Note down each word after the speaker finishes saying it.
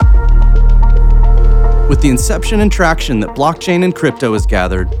With the inception and traction that blockchain and crypto has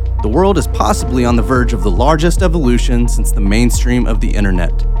gathered, the world is possibly on the verge of the largest evolution since the mainstream of the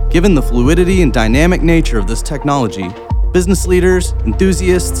internet. Given the fluidity and dynamic nature of this technology, business leaders,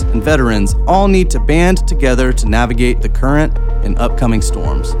 enthusiasts, and veterans all need to band together to navigate the current and upcoming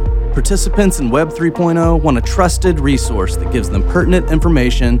storms. Participants in Web 3.0 want a trusted resource that gives them pertinent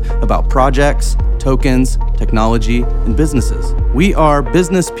information about projects, tokens, technology, and businesses. We are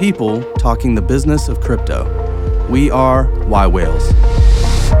business people talking the business of crypto. We are Y Whales.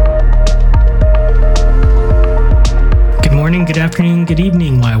 Good morning, good afternoon, good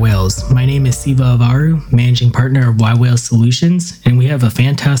evening, Y Whales. My name is Siva Avaru, managing partner of Y Whales Solutions, and we have a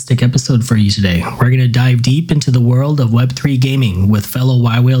fantastic episode for you today. We're going to dive deep into the world of Web3 gaming with fellow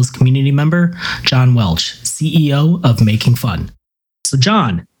Y Whales community member, John Welch, CEO of Making Fun. So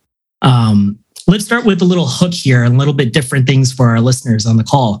John, let's start with a little hook here and a little bit different things for our listeners on the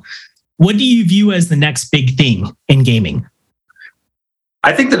call. What do you view as the next big thing in gaming?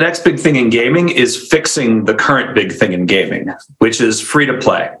 I think the next big thing in gaming is fixing the current big thing in gaming, which is free to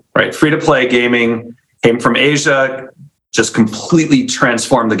play, right? Free to play gaming came from Asia, just completely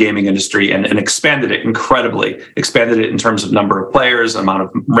transformed the gaming industry and expanded it incredibly, expanded it in terms of number of players, amount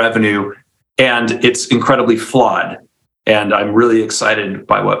of revenue, and it's incredibly flawed. And I'm really excited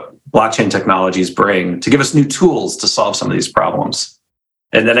by what blockchain technologies bring to give us new tools to solve some of these problems.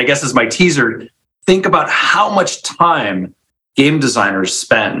 And then I guess as my teaser, think about how much time game designers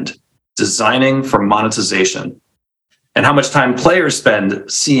spend designing for monetization and how much time players spend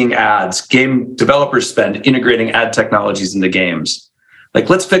seeing ads, game developers spend integrating ad technologies into games. Like,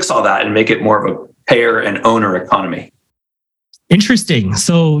 let's fix all that and make it more of a payer and owner economy. Interesting.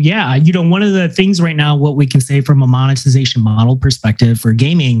 So yeah, one of the things right now, what we can say from a monetization model perspective for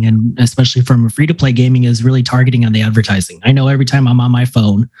gaming, and especially from a free-to-play gaming, is really targeting on the advertising. I know every time I'm on my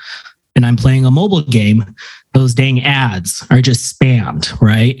phone and I'm playing a mobile game, those dang ads are just spammed,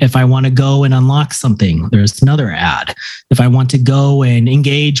 right? If I want to go and unlock something, there's another ad. If I want to go and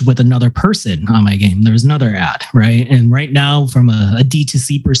engage with another person on my game, there's another ad, right? And right now, from a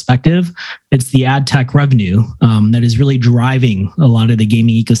D2C perspective, it's the ad tech revenue that is really driving a lot of the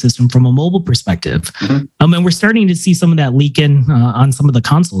gaming ecosystem from a mobile perspective. Mm-hmm. And we're starting to see some of that leak in on some of the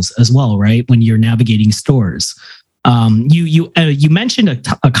consoles as well, right? When you're navigating stores. You mentioned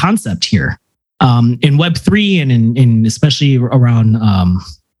a concept here. In Web3 and in especially around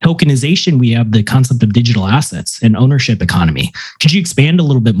tokenization, we have the concept of digital assets and ownership economy. Could you expand a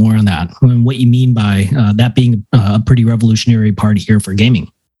little bit more on that and what you mean by that being a pretty revolutionary part here for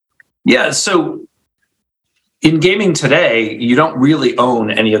gaming? Yeah, so in gaming today, you don't really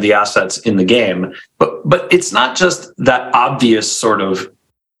own any of the assets in the game, but it's not just that obvious sort of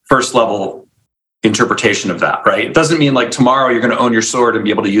first level interpretation of that, right? It doesn't mean like tomorrow you're going to own your sword and be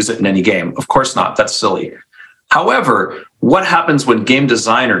able to use it in any game. Of course not. That's silly. However, what happens when game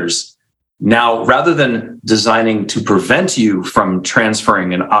designers now, rather than designing to prevent you from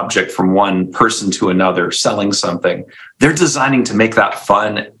transferring an object from one person to another, selling something, they're designing to make that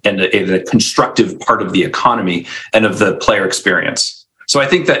fun and a constructive part of the economy and of the player experience. So I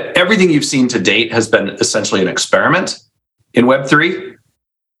think that everything you've seen to date has been essentially an experiment in Web3.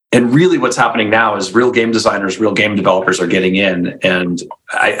 And really what's happening now is real game designers, real game developers are getting in. And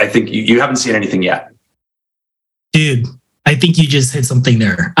I think you haven't seen anything yet. Dude, I think you just hit something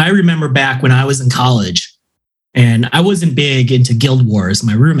there. I remember back when I was in college and I wasn't big into Guild Wars.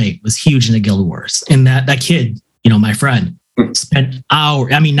 My roommate was huge into Guild Wars. And that kid, my friend, spent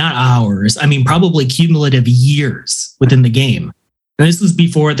probably cumulative years within the game. And this was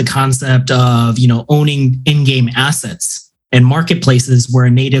before the concept of, owning in-game assets. And marketplaces were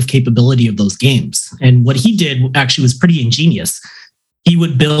a native capability of those games. And what he did actually was pretty ingenious. He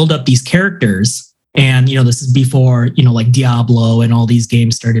would build up these characters. And, this is before, like Diablo and all these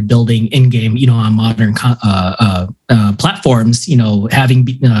games started building in-game, on modern platforms, having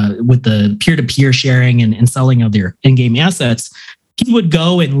with the peer-to-peer sharing and selling of their in-game assets. He would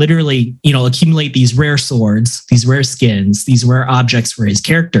go and literally, accumulate these rare swords, these rare skins, these rare objects for his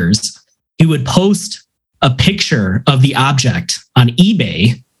characters. He would post a picture of the object on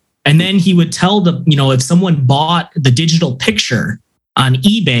eBay. And then he would tell them, if someone bought the digital picture on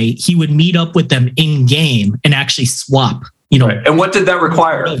eBay, he would meet up with them in game and actually swap, Right. And what did that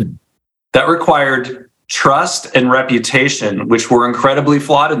require? That required trust and reputation, which were incredibly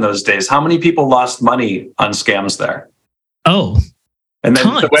flawed in those days. How many people lost money on scams there? Oh, and then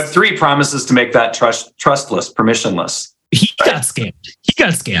tons. The Web3 promises to make that trustless, permissionless. He got scammed.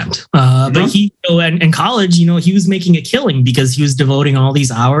 But he, in college, he was making a killing because he was devoting all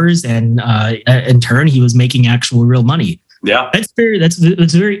these hours, and in turn, he was making actual real money. Yeah. That's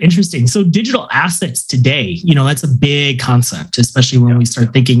very interesting. So digital assets today, that's a big concept, especially when we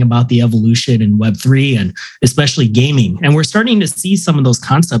start thinking about the evolution in Web3 and especially gaming. And we're starting to see some of those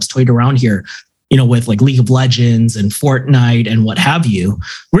concepts toyed around here, with like League of Legends and Fortnite and what have you.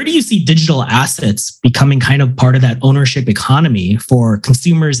 Where do you see digital assets becoming kind of part of that ownership economy for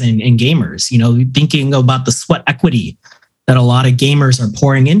consumers and gamers? Thinking about the sweat equity that a lot of gamers are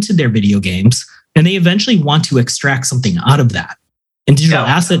pouring into their video games, and they eventually want to extract something out of that. And digital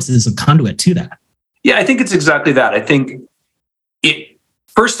assets is a conduit to that. Yeah, I think it's exactly that. I think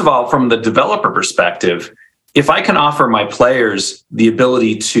first of all, from the developer perspective, if I can offer my players the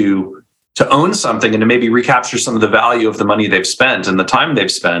ability to own something and to maybe recapture some of the value of the money they've spent and the time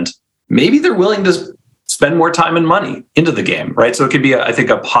they've spent, maybe they're willing to spend more time and money into the game, right? So it could be, I think,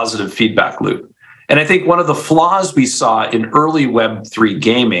 a positive feedback loop. And I think one of the flaws we saw in early Web3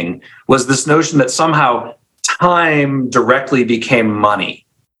 gaming was this notion that somehow time directly became money,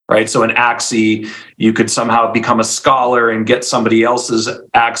 right? So in Axie, you could somehow become a scholar and get somebody else's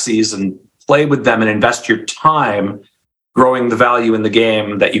Axies and play with them and invest your time growing the value in the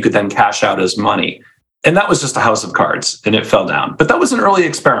game that you could then cash out as money. And that was just a house of cards and it fell down. But that was an early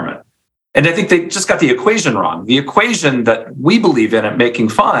experiment. And I think they just got the equation wrong. The equation that we believe in at Making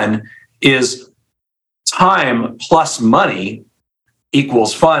Fun is time plus money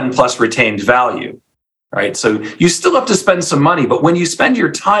equals fun plus retained value, right? So you still have to spend some money, but when you spend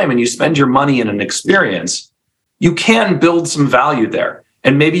your time and you spend your money in an experience, you can build some value there.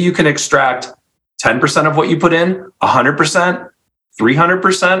 And maybe you can extract 10% of what you put in, 100%,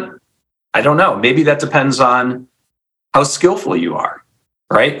 300%. I don't know. Maybe that depends on how skillful you are,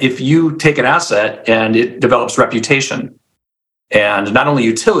 right? If you take an asset and it develops reputation, and not only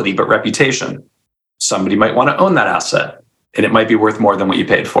utility, but reputation, somebody might want to own that asset and it might be worth more than what you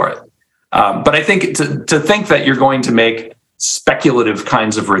paid for it. But I think to think that you're going to make speculative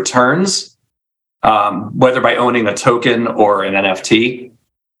kinds of returns, whether by owning a token or an NFT,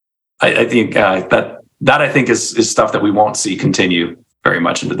 I think that I think is stuff that we won't see continue very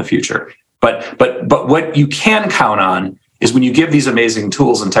much into the future. But what you can count on is when you give these amazing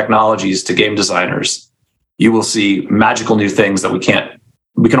tools and technologies to game designers, you will see magical new things that we can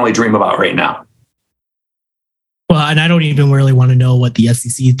only dream about right now. Well, and I don't even really want to know what the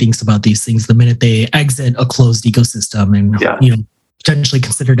SEC thinks about these things the minute they exit a closed ecosystem and potentially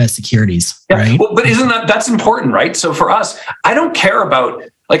considered as securities, right? Well, but that's important, right? So for us, I don't care about,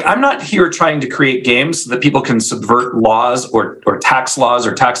 I'm not here trying to create games so that people can subvert laws or tax laws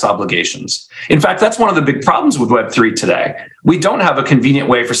or tax obligations. In fact, that's one of the big problems with Web3 today. We don't have a convenient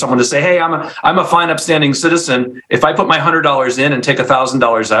way for someone to say, hey, I'm a fine, upstanding citizen. If I put my $100 in and take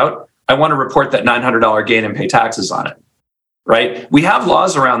 $1,000 out, I want to report that $900 gain and pay taxes on it, right? We have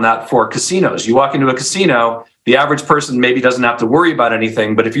laws around that for casinos. You walk into a casino, the average person maybe doesn't have to worry about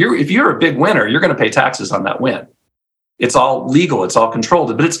anything, but if you're a big winner, you're going to pay taxes on that win. It's all legal, it's all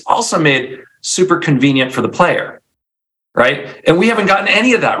controlled, but it's also made super convenient for the player, right? And we haven't gotten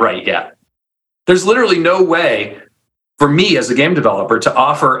any of that right yet. There's literally no way for me as a game developer to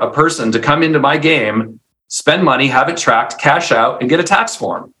offer a person to come into my game, spend money, have it tracked, cash out, and get a tax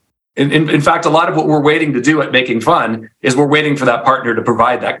form. In fact, a lot of what we're waiting to do at Making Fun is we're waiting for that partner to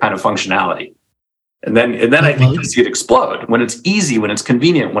provide that kind of functionality. And then I think you'll see it explode when it's easy, when it's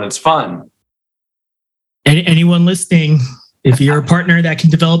convenient, when it's fun. Anyone listening, if you're a partner that can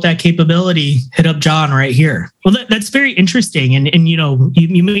develop that capability, hit up John right here. Well, that's very interesting. And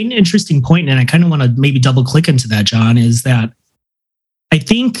you made an interesting point, and I kind of want to maybe double click into that, John, is that I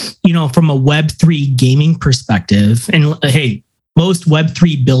think, from a Web3 gaming perspective, and hey, most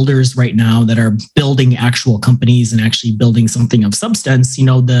Web3 builders right now that are building actual companies and actually building something of substance,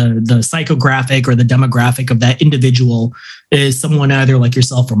 the psychographic or the demographic of that individual is someone either like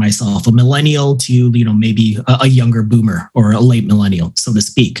yourself or myself, a millennial to, maybe a younger boomer or a late millennial, so to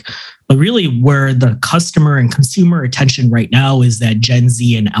speak. But really where the customer and consumer attention right now is that Gen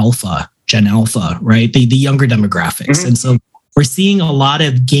Z and Gen Alpha, right? The younger demographics. Mm-hmm. And so we're seeing a lot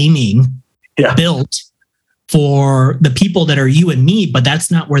of gaming built for the people that are you and me, but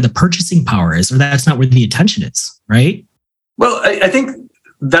that's not where the purchasing power is, or that's not where the attention is, right? Well, I think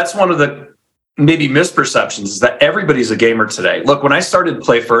that's one of the maybe misperceptions is that everybody's a gamer today. Look, when I started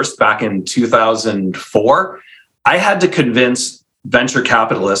Play First back in 2004, I had to convince venture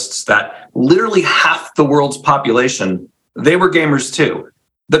capitalists that literally half the world's population, they were gamers too.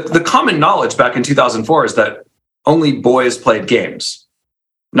 The common knowledge back in 2004 is that only boys played games,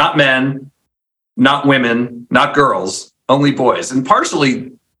 not men, not women, not girls, only boys. And partially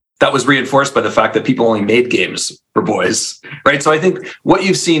that was reinforced by the fact that people only made games for boys, right? So I think what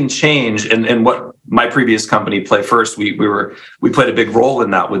you've seen change and what my previous company, Play First, we played a big role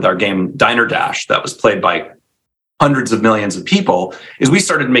in that with our game Diner Dash that was played by hundreds of millions of people, is we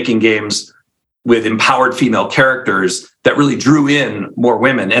started making games with empowered female characters that really drew in more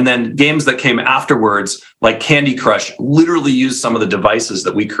women. And then games that came afterwards, like Candy Crush, literally used some of the devices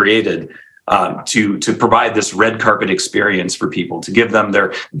that we created to provide this red carpet experience for people, to give them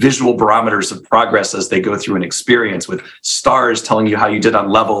their visual barometers of progress as they go through an experience, with stars telling you how you did on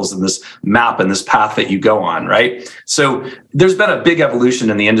levels and this map and this path that you go on, right? So there's been a big evolution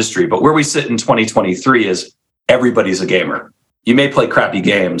in the industry, but where we sit in 2023 is everybody's a gamer. You may play crappy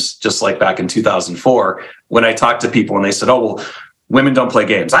games, just like back in 2004, when I talked to people and they said, oh, well, women don't play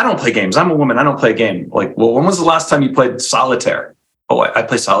games. I don't play games. I'm a woman. I don't play a game. Like, well, when was the last time you played solitaire? Oh, I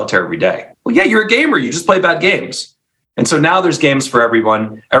play solitaire every day. Well, yeah, you're a gamer. You just play bad games. And so now there's games for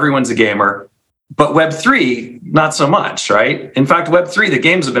everyone. Everyone's a gamer. But Web3, not so much, right? In fact, Web3, the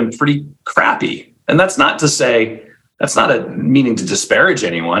games have been pretty crappy. And that's not a meaning to disparage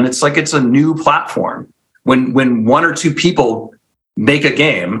anyone. It's like it's a new platform. When one or two people make a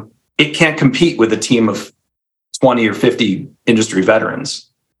game, it can't compete with a team of 20 or 50 industry veterans,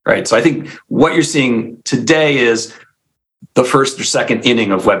 right? So I think what you're seeing today is the first or second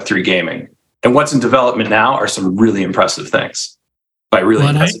inning of Web3 gaming. And what's in development now are some really impressive things by really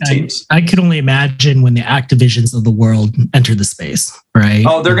impressive teams. I could only imagine when the Activisions of the world enter the space, right?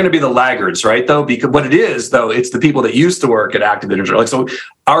 Oh, they're going to be the laggards, right? Though, because what it is, though, it's the people that used to work at Activision. Like, so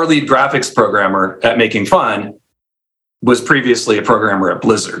our lead graphics programmer at Making Fun was previously a programmer at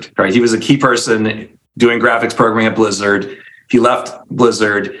Blizzard, right? He was a key person doing graphics programming at Blizzard. He left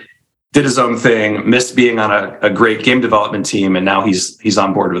Blizzard, did his own thing, missed being on a great game development team, and now he's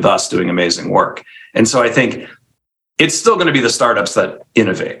on board with us doing amazing work. And so I think it's still going to be the startups that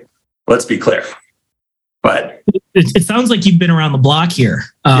innovate. Let's be clear. But it sounds like you've been around the block here.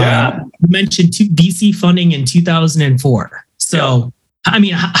 Yeah. You mentioned VC funding in 2004. So, yeah. I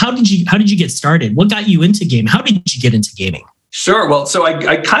mean, how did you get started? What got you into gaming? How did you get into gaming? Sure. Well, so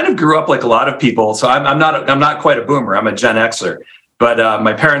I kind of grew up like a lot of people. So I'm not quite a boomer. I'm a Gen Xer, but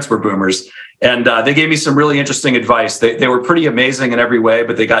my parents were boomers, and they gave me some really interesting advice. They were pretty amazing in every way,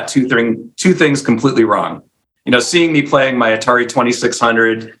 but they got two things completely wrong. You know, seeing me playing my Atari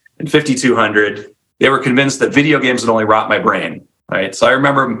 2600 and 5200, they were convinced that video games would only rot my brain, right? So I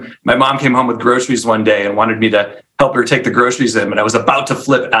remember my mom came home with groceries one day and wanted me to help her take the groceries in, and I was about to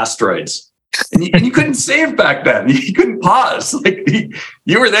flip asteroids. And you couldn't save back then. You couldn't pause. Like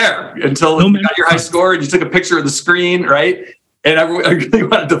you were there until you got your high score and you took a picture of the screen, right? And I really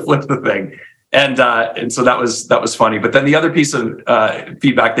wanted to flip the thing. And so that was funny. But then the other piece of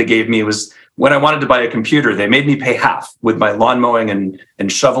feedback they gave me was, when I wanted to buy a computer, they made me pay half with my lawn mowing and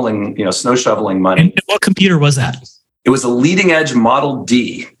shoveling, snow shoveling money. And what computer was that? It was a leading edge Model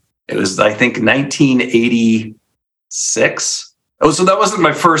D. It was, I think, 1986. Oh, so that wasn't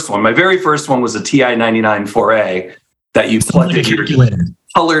my first one. My very first one was a TI 99 4A that you plugged into your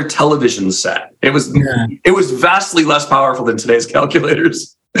color television set. It was vastly less powerful than today's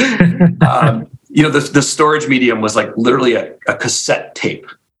calculators. The storage medium was like literally a cassette tape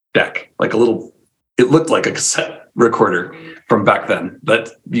deck, like it looked like a cassette recorder from back then that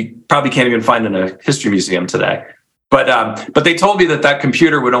you probably can't even find in a history museum today. But they told me that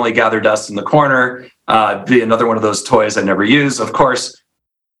computer would only gather dust in the corner, be another one of those toys I never use. Of course,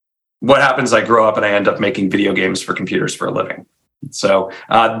 what happens, I grow up and I end up making video games for computers for a living. So,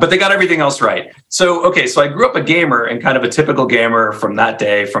 but they got everything else right. So, okay, so I grew up a gamer and kind of a typical gamer from that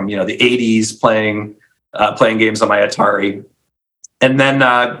day, from the 80s, playing games on my Atari. And then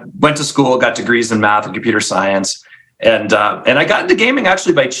went to school, got degrees in math and computer science, and I got into gaming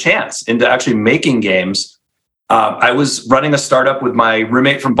actually by chance, into actually making games. I was running a startup with my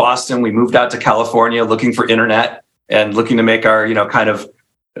roommate from Boston. We moved out to California looking for internet and looking to make our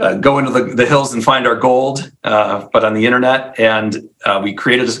go into the hills and find our gold, but on the internet. And we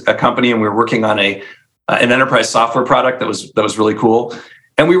created a company, and we were working on an enterprise software product that was really cool.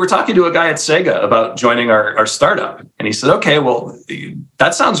 And we were talking to a guy at Sega about joining our startup. And he said, okay, well,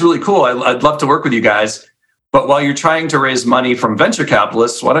 that sounds really cool. I'd love to work with you guys. But while you're trying to raise money from venture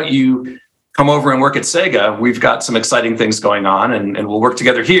capitalists, why don't you come over and work at Sega? We've got some exciting things going on, and we'll work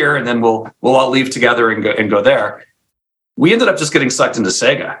together here, and then we'll all leave together and go there. We ended up just getting sucked into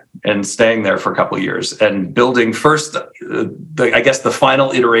Sega and staying there for a couple of years and building first, the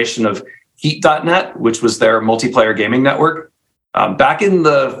final iteration of Heat.net, which was their multiplayer gaming network. Back in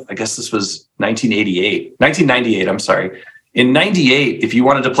this was 1998, I'm sorry. In 98, if you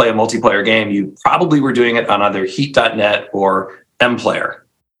wanted to play a multiplayer game, you probably were doing it on either Heat.net or MPlayer,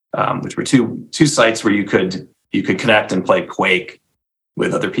 which were two sites where you could connect and play Quake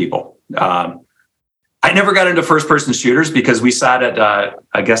with other people. I never got into first-person shooters because we sat at,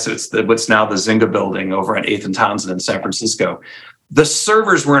 I guess it's what's now the Zynga building over on 8th and Townsend in San Francisco. The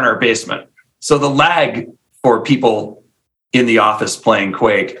servers were in our basement. So the lag for people in the office playing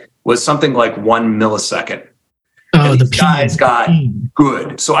Quake was something like 1 millisecond. Oh, the guys got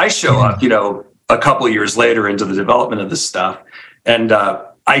good. So I show up, a couple of years later into the development of this stuff. And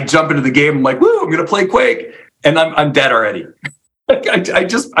I jump into the game. I'm like, woo, I'm going to play Quake. And I'm dead already.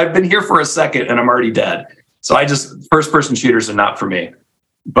 I've been here for a second and I'm already dead. So first person shooters are not for me,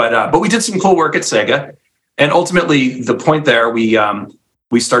 but we did some cool work at Sega. And ultimately the point there,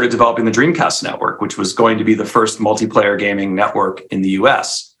 we started developing the Dreamcast network, which was going to be the first multiplayer gaming network in the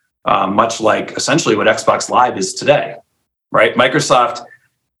US, much like essentially what Xbox Live is today, right? Microsoft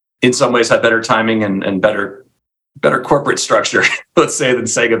in some ways had better timing and better corporate structure, let's say, than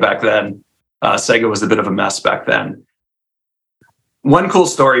Sega back then. Sega was a bit of a mess back then. One cool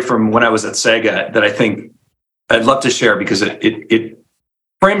story from when I was at Sega that I think I'd love to share because it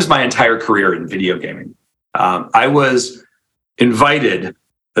frames my entire career in video gaming. I was invited.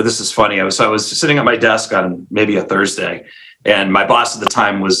 This is funny. I was sitting at my desk on maybe a Thursday, and my boss at the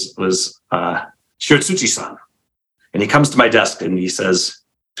time was Shiratsuchi-san, and he comes to my desk and he says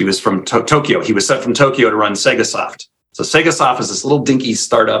he was from Tokyo. He was sent from Tokyo to run SegaSoft. So SegaSoft is this little dinky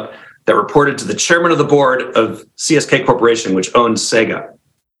startup that reported to the chairman of the board of CSK Corporation, which owns Sega.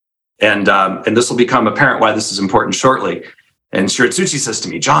 And this will become apparent why this is important shortly. And Shiratsuchi says to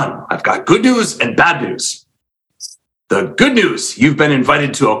me, John, I've got good news and bad news. The good news, you've been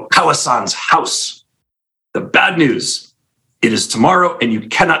invited to Okawa-san's house. The bad news, it is tomorrow and you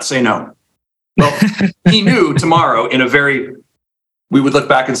cannot say no. Well, he knew tomorrow in a very, we would look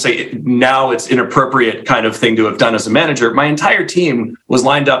back and say, now it's inappropriate kind of thing to have done as a manager. My entire team was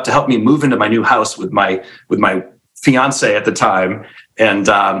lined up to help me move into my new house with my fiance at the time.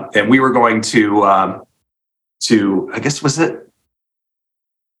 And we were going to, I guess, was it?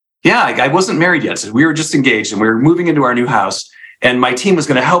 Yeah, I wasn't married yet. So we were just engaged and we were moving into our new house. And my team was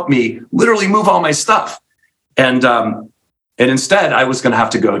going to help me literally move all my stuff. And instead, I was going to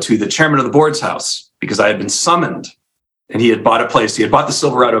have to go to the chairman of the board's house because I had been summoned. And he had bought a place. He had bought the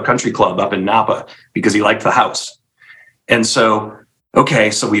Silverado Country Club up in Napa because he liked the house. And so,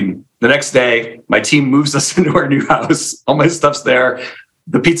 the next day, my team moves us into our new house. All my stuff's there.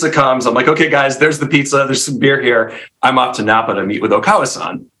 The pizza comes. I'm like, okay, guys, there's the pizza. There's some beer here. I'm off to Napa to meet with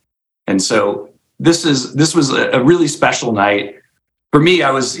Okawa-san. And so this was a really special night. For me,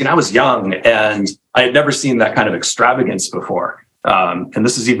 I was young and I had never seen that kind of extravagance before. And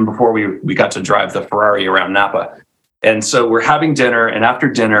this is even before we got to drive the Ferrari around Napa. And so we're having dinner, and after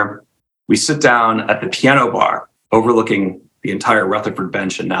dinner, we sit down at the piano bar overlooking the entire Rutherford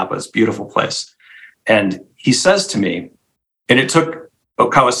Bench in Napa. It's a beautiful place. And he says to me, and it took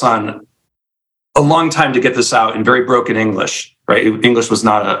Okawa-san a long time to get this out in very broken English, right? English was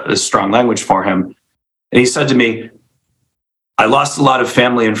not a strong language for him. And he said to me, I lost a lot of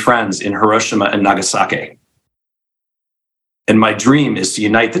family and friends in Hiroshima and Nagasaki. And my dream is to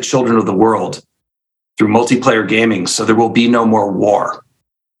unite the children of the world through multiplayer gaming, so there will be no more war.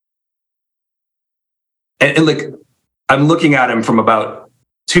 And like, I'm looking at him from about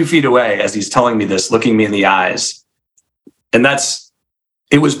 2 feet away as he's telling me this, looking me in the eyes. And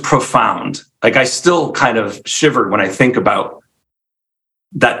it was profound. Like, I still kind of shiver when I think about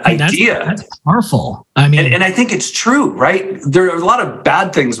that idea. That's powerful. I mean, and I think it's true, right? There are a lot of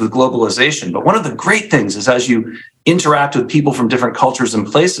bad things with globalization, but one of the great things is as you interact with people from different cultures and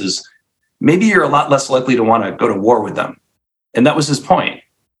places, maybe you're a lot less likely to want to go to war with them. And that was his point.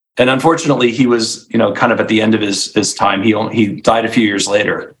 And unfortunately, he was, kind of at the end of his time. He died a few years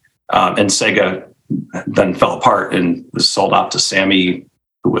later, and Sega then fell apart and was sold off to Sammy,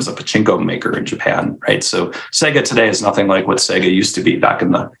 who was a pachinko maker in Japan, right? So Sega today is nothing like what Sega used to be back in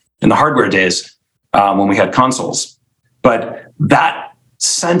the hardware days when we had consoles. But that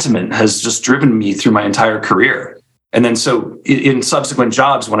sentiment has just driven me through my entire career. And then so in subsequent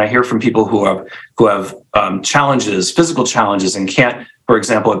jobs, when I hear from people who have challenges, physical challenges, and can't, for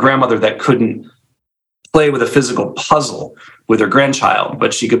example, a grandmother that couldn't play with a physical puzzle with her grandchild,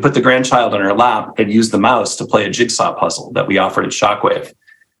 but she could put the grandchild on her lap and use the mouse to play a jigsaw puzzle that we offered at Shockwave.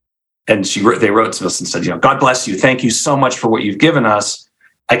 And they wrote to us and said, God bless you. Thank you so much for what you've given us.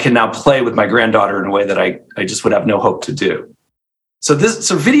 I can now play with my granddaughter in a way that I just would have no hope to do. So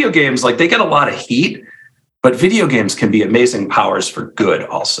video games, like, they get a lot of heat, but video games can be amazing powers for good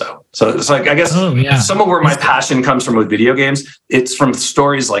also. So it's like, I guess some of where my passion comes from with video games, it's from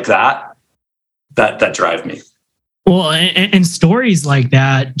stories like that drive me. Well, and stories like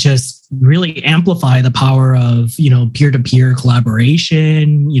that just really amplify the power of, peer-to-peer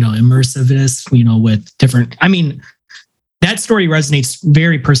collaboration, immersiveness, with different, that story resonates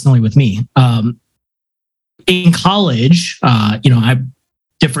very personally with me. In college, I have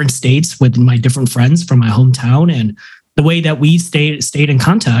different states with my different friends from my hometown, and the way that we stayed in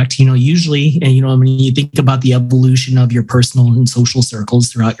contact, usually, and when you think about the evolution of your personal and social circles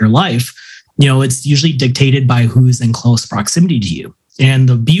throughout your life, it's usually dictated by who's in close proximity to you. And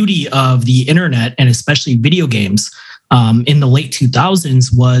the beauty of the internet, and especially video games, in the late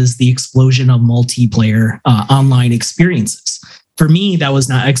 2000s was the explosion of multiplayer online experiences. For me, that was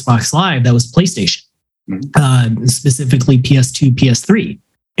not Xbox Live, that was PlayStation, specifically PS2, PS3.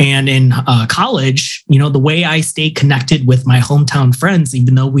 And in college, the way I stayed connected with my hometown friends,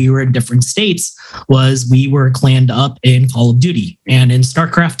 even though we were in different states, was we were clanned up in Call of Duty and in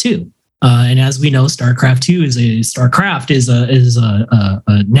StarCraft 2. And as we know, StarCraft is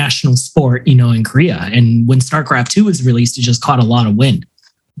a national sport, in Korea. And when StarCraft 2 was released, it just caught a lot of wind.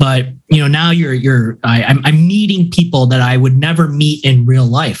 But now I'm meeting people that I would never meet in real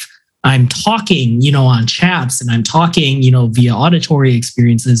life. I'm talking, on chats, and I'm talking, via auditory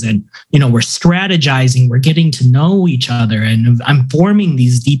experiences, and, we're strategizing, we're getting to know each other, and I'm forming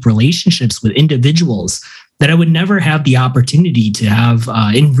these deep relationships with individuals that I would never have the opportunity to have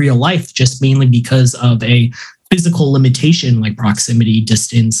in real life, just mainly because of a physical limitation like proximity,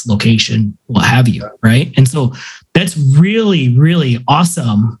 distance, location, what have you, right? And so that's really, really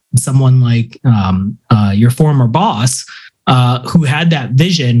awesome. Someone like your former boss, who had that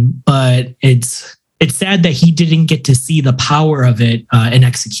vision, but it's sad that he didn't get to see the power of it in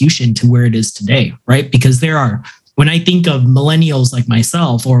execution to where it is today, right? Because when I think of millennials like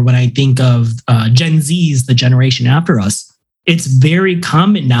myself, or when I think of Gen Zs, the generation after us, it's very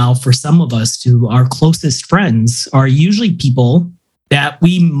common now for some of us to our closest friends are usually people that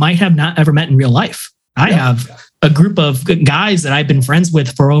we might have not ever met in real life. I have a group of guys that I've been friends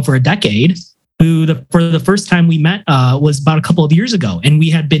with for over a decade, who for the first time we met was about a couple of years ago, and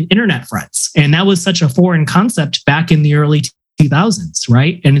we had been internet friends. And that was such a foreign concept back in the early 2000s,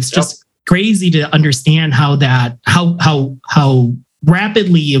 right? And it's just crazy to understand how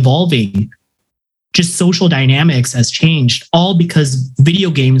rapidly evolving just social dynamics has changed, all because video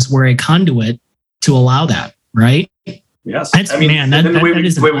games were a conduit to allow that, right? Yes. That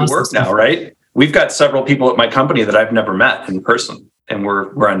is the way we work now, right? We've got several people at my company that I've never met in person, and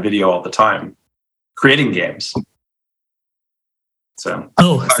we're on video all the time, creating games. So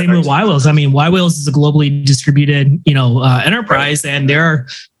same with YWhales. YWhales is a globally distributed, enterprise, and there are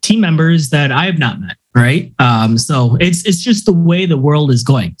team members that I have not met, right? So it's just the way the world is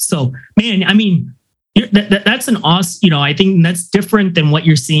going. So, man, that's an awesome, I think that's different than what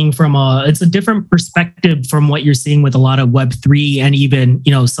you're seeing it's a different perspective from what you're seeing with a lot of Web3 and even,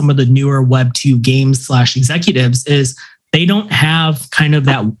 some of the newer Web2 games / executives is they don't have kind of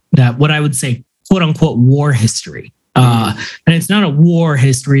that what I would say, quote unquote, war history. And it's not a war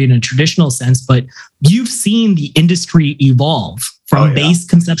history in a traditional sense, but you've seen the industry evolve from base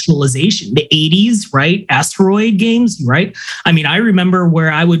conceptualization, the 80s, right? Asteroid games, right? I remember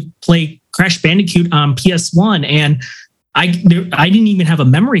where I would play Crash Bandicoot on PS1, and I didn't even have a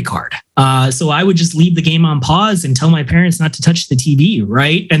memory card. So I would just leave the game on pause and tell my parents not to touch the TV,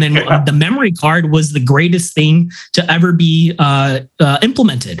 right? And then the memory card was the greatest thing to ever be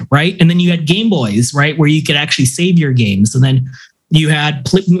implemented, right? And then you had Game Boys, right, where you could actually save your games. And then you had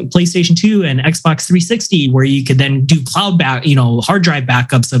PlayStation 2 and Xbox 360, where you could then do cloud hard drive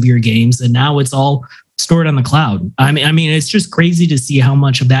backups of your games. And now it's all stored on the cloud. It's just crazy to see how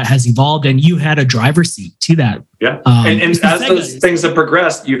much of that has evolved, and you had a driver's seat to that. Yeah, and as those things have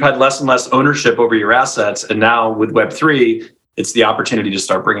progressed, you've had less and less ownership over your assets, and now with Web3, it's the opportunity to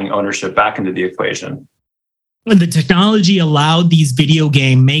start bringing ownership back into the equation. The technology allowed these video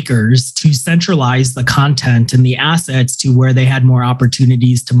game makers to centralize the content and the assets to where they had more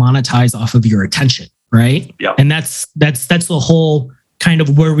opportunities to monetize off of your attention, right? Yeah, and that's the whole kind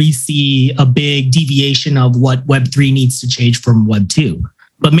of where we see a big deviation of what Web3 needs to change from Web 2.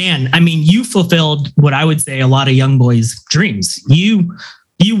 But man, you fulfilled what I would say a lot of young boys' dreams. You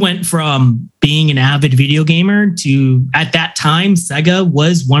went from being an avid video gamer to, at that time, Sega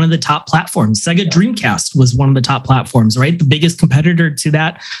was one of the top platforms. Sega Dreamcast was one of the top platforms, right? The biggest competitor to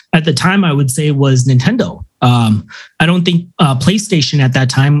that at the time, I would say, was Nintendo. I don't think PlayStation at that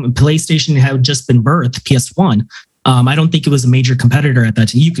time, PlayStation had just been birthed, PS1. I don't think it was a major competitor at that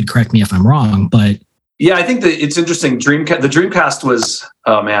time. You could correct me if I'm wrong, but yeah, I think that it's interesting. The Dreamcast was,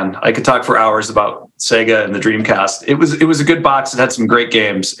 oh man, I could talk for hours about Sega and the Dreamcast. It was a good box. It had some great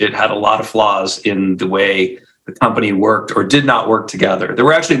games. It had a lot of flaws in the way the company worked or did not work together. There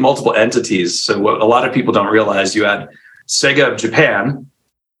were actually multiple entities. So what a lot of people don't realize, you had Sega of Japan,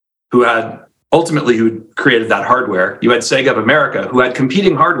 who created that hardware. You had Sega of America, who had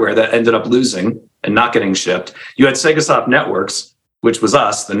competing hardware that ended up losing and not getting shipped. You had Segasoft Networks, which was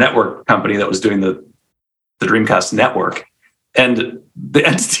us, the network company that was doing the Dreamcast network. And the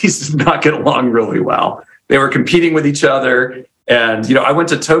entities did not get along really well. They were competing with each other. And, I went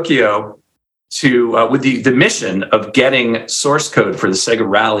to Tokyo with the mission of getting source code for the Sega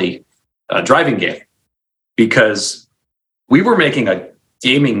Rally driving game, because we were making a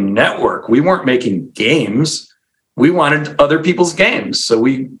gaming network. We weren't making games. We wanted other people's games. So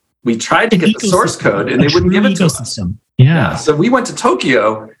we tried to get the source code, and they wouldn't give it to us. Yeah. So we went to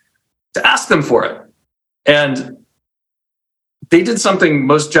Tokyo to ask them for it. And they did something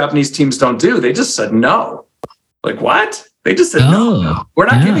most Japanese teams don't do. They just said no. Like, what? They just said, no, we're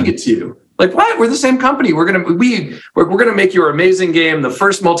not giving it to you. Like, what? We're the same company. We're gonna make your amazing game, the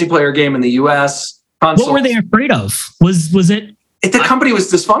first multiplayer game in the US. Consoles. What were they afraid of? Was it? The company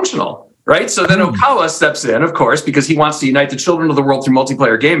was dysfunctional, right? So then Okawa steps in, of course, because he wants to unite the children of the world through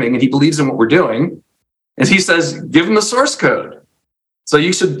multiplayer gaming, and he believes in what we're doing. And he says, give them the source code. So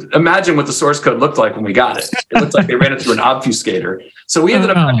you should imagine what the source code looked like when we got it. It looked like they ran it through an obfuscator. So we ended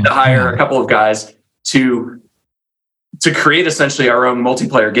up having to hire a couple of guys to create essentially our own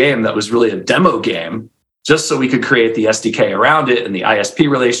multiplayer game that was really a demo game, just so we could create the SDK around it and the ISP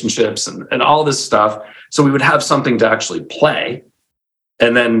relationships and all this stuff. So we would have something to actually play.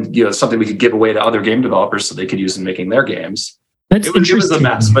 And then, something we could give away to other game developers so they could use in making their games. It was a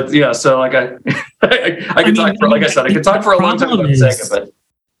mess, but yeah. So like I could talk for a long time about Sega, but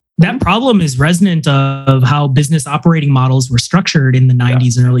that problem is resonant of how business operating models were structured in the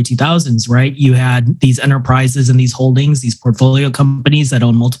 90s and early 2000s, right? You had these enterprises and these holdings, these portfolio companies that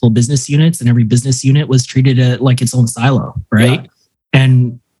own multiple business units, and every business unit was treated like its own silo, right? Yeah.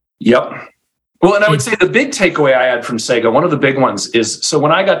 And well, and I would say the big takeaway I had from Sega, one of the big ones is, so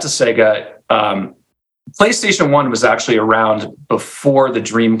when I got to Sega, PlayStation 1 was actually around before the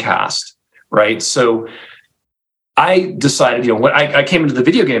Dreamcast, right? So I decided, when I came into the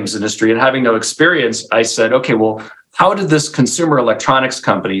video games industry and having no experience, I said, okay, well, how did this consumer electronics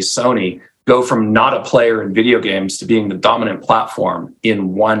company, Sony, go from not a player in video games to being the dominant platform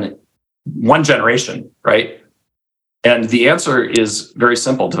in one generation, right? And the answer is very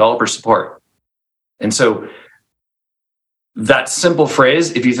simple: developer support. And so that simple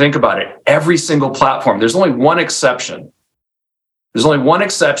phrase, if you think about it, every single platform, there's only one exception. There's only one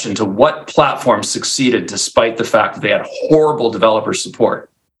exception to what platform succeeded despite the fact that they had horrible developer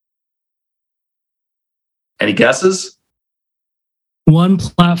support. Any guesses? One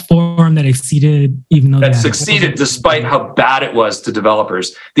platform that exceeded, even though that succeeded despite how bad it was to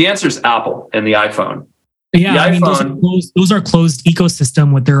developers. The answer is Apple and the iPhone. Yeah, those are closed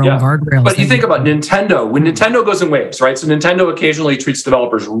ecosystem with their own guardrails. But you think about Nintendo. When Nintendo goes in waves, right? So Nintendo occasionally treats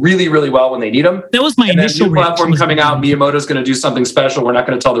developers really, really well when they need them. That was my initial new platform coming out. Miyamoto's going to do something special. We're not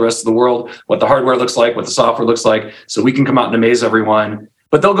going to tell the rest of the world what the hardware looks like, what the software looks like, so we can come out and amaze everyone.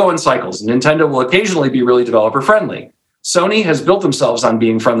 But they'll go in cycles. Nintendo will occasionally be really developer friendly. Sony has built themselves on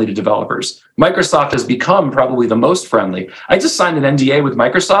being friendly to developers. Microsoft has become probably the most friendly. I just signed an NDA with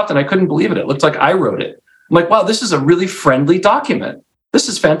Microsoft and I couldn't believe it. It looked like I wrote it. I'm like, wow, this is a really friendly document. This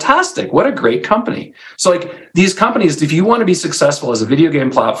is fantastic. What a great company. So like these companies, if you want to be successful as a video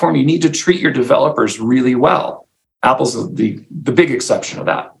game platform, you need to treat your developers really well. Apple's the big exception of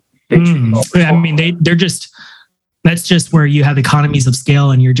that. I mean, that's just where you have economies of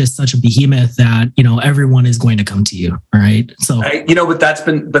scale and you're just such a behemoth that, everyone is going to come to you. Right. So,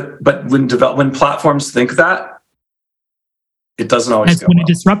 but when platforms think that, it doesn't always that's go when well. A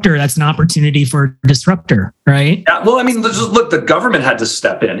disruptor, that's an opportunity for a disruptor, right? Yeah, well, I mean, look, the government had to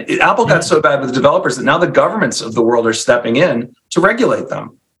step in. Apple got so bad with the developers that now the governments of the world are stepping in to regulate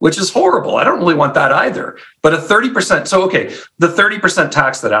them, which is horrible. I don't really want that either. But a 30%, the 30%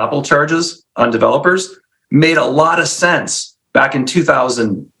 tax that Apple charges on developers made a lot of sense back in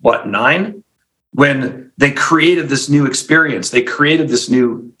 2009 when they created this new experience. They created this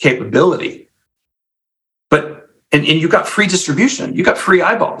new capability. And you got free distribution. You got free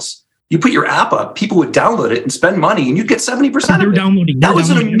eyeballs. You put your app up, people would download it and spend money, and you'd get 70% of it. That was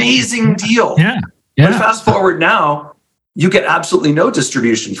an amazing deal. Yeah. But fast forward now, you get absolutely no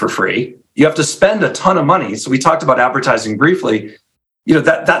distribution for free. You have to spend a ton of money. So we talked about advertising briefly.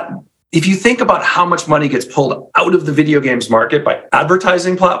 That if you think about how much money gets pulled out of the video games market by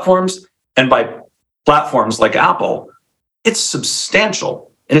advertising platforms and by platforms like Apple, it's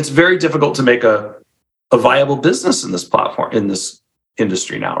substantial. And it's very difficult to make a viable business in this platform, in this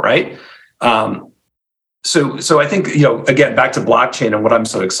industry now, right? So I think, again, back to blockchain, and what I'm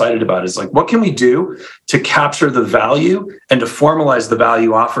so excited about is like, what can we do to capture the value and to formalize the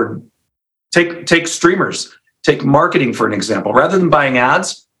value offered? Take streamers, take marketing for an example. Rather than buying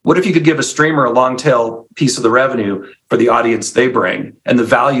ads, what if you could give a streamer a long tail piece of the revenue for the audience they bring and the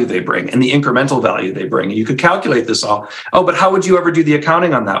value they bring and the incremental value they bring? And you could calculate this all. Oh, but how would you ever do the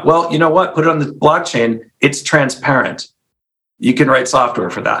accounting on that? Well, you know what? Put it on the blockchain. It's transparent. You can write software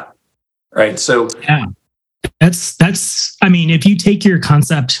for that, right? So yeah. That's. I mean, if you take your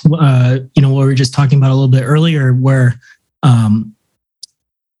concept, what we were just talking about a little bit earlier, where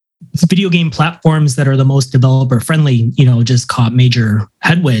video game platforms that are the most developer friendly, just caught major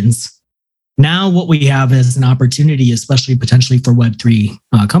headwinds. Now, what we have as an opportunity, especially potentially for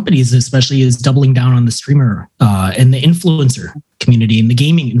Web3 companies, especially is doubling down on the streamer and the influencer community and the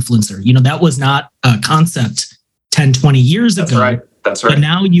gaming influencer. That was not a concept 10, 20 years ago. That's right. But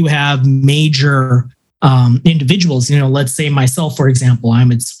now you have major individuals, let's say myself, for example,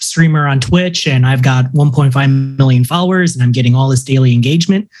 I'm a streamer on Twitch and I've got 1.5 million followers and I'm getting all this daily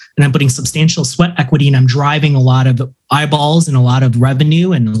engagement and I'm putting substantial sweat equity and I'm driving a lot of eyeballs and a lot of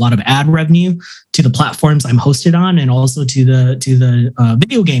revenue and a lot of ad revenue to the platforms I'm hosted on and also to the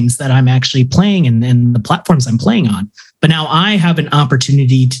video games that I'm actually playing and the platforms I'm playing on. But now I have an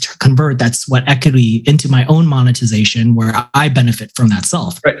opportunity to convert that sweat equity into my own monetization where I benefit from that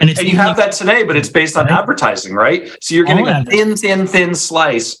self. Right. And you have that today, but it's based on advertising, right? So you're getting a thin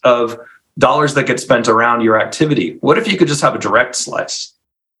slice of dollars that get spent around your activity. What if you could just have a direct slice?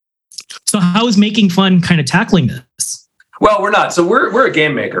 So how is Making Fun kind of tackling this? Well, we're not. So we're a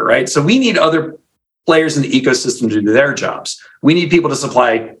game maker, right? So we need other players in the ecosystem to do their jobs. We need people to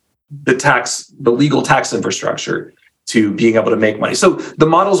supply the legal tax infrastructure to being able to make money. So the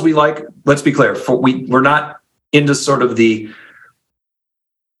models we like, let's be clear, we're not into sort of a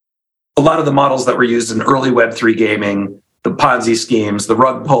lot of the models that were used in early Web3 gaming, the Ponzi schemes, the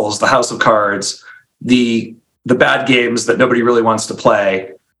rug pulls, the house of cards, the bad games that nobody really wants to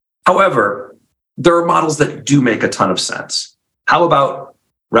play. However, there are models that do make a ton of sense. How about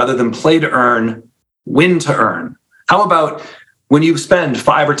rather than play to earn, win to earn? How about when you spend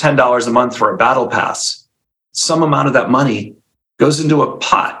 $5 or $10 a month for a battle pass, some amount of that money goes into a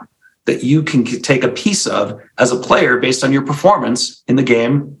pot that you can take a piece of as a player based on your performance in the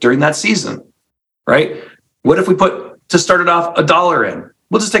game during that season, right? What if we to start it off, $1 in?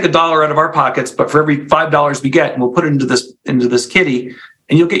 We'll just take $1 out of our pockets, but for every $5 we get, and we'll put it into this kitty,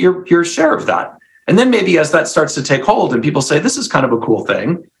 and you'll get your share of that. And then maybe as that starts to take hold and people say, this is kind of a cool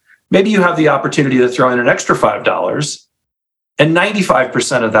thing, maybe you have the opportunity to throw in an extra $5 and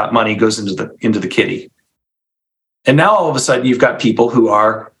 95% of that money goes into the kitty. And now all of a sudden you've got people who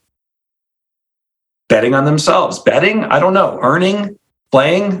are betting on themselves. Betting, I don't know, earning,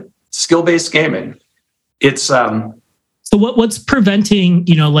 playing, skill-based gaming. It's so what's preventing,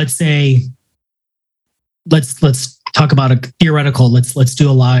 let's say, let's talk about a theoretical, let's do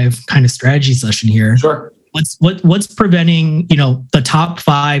a live kind of strategy session here. Sure. What's preventing, the top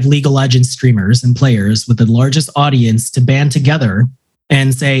 5 League of Legends streamers and players with the largest audience to band together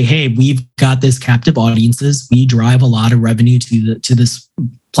and say, hey, we've got this captive audiences. We drive a lot of revenue to this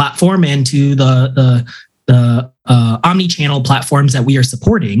platform and to the omni-channel platforms that we are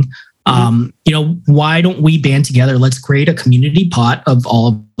supporting. Why don't we band together? Let's create a community pot of all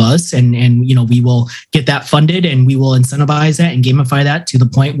of us, and we will get that funded, and we will incentivize that and gamify that to the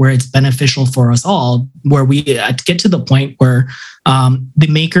point where it's beneficial for us all. Where we get to the point where the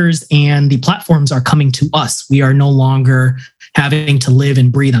makers and the platforms are coming to us. We are no longer having to live and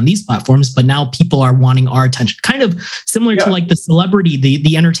breathe on these platforms, but now people are wanting our attention. Kind of similar to like the celebrity,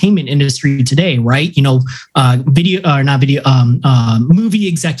 the entertainment industry today, right? Movie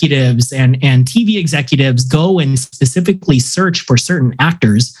executives and TV executives go and specifically search for certain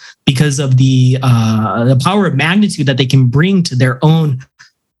actors because of the power of magnitude that they can bring to their own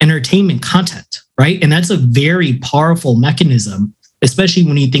entertainment content, right? And that's a very powerful mechanism, especially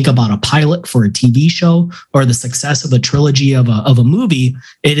when you think about a pilot for a TV show or the success of a trilogy of a movie.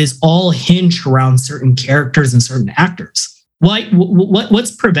 It is all hinged around certain characters and certain actors.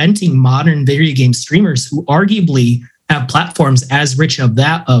 What's preventing modern video game streamers who arguably have platforms as rich of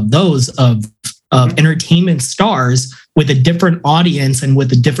those entertainment stars with a different audience and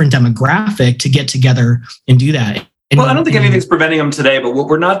with a different demographic to get together and do that? Well, I don't think anything's preventing them today, but what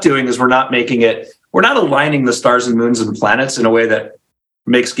we're not doing is we're not aligning the stars and moons and planets in a way that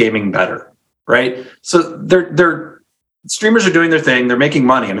makes gaming better, right? So they're streamers are doing their thing. They're making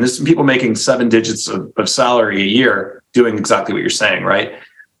money. I mean, there's some people making 7 digits of salary a year doing exactly what you're saying, right?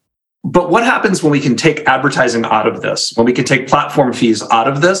 But what happens when we can take advertising out of this, when we can take platform fees out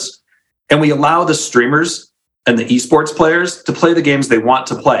of this and we allow the streamers and the esports players to play the games they want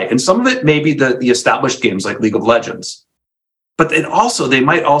to play. And some of it may be the established games like League of Legends. But then also, they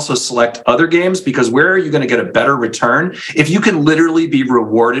might also select other games, because where are you going to get a better return? If you can literally be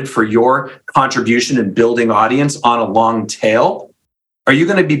rewarded for your contribution in building audience on a long tail, are you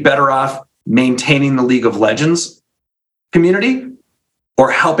going to be better off maintaining the League of Legends community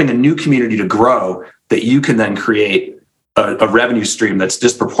or helping a new community to grow that you can then create a revenue stream that's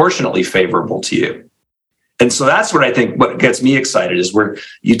disproportionately favorable to you? And so that's what I think what gets me excited is where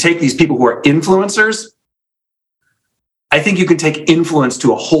you take these people who are influencers. I think you can take influence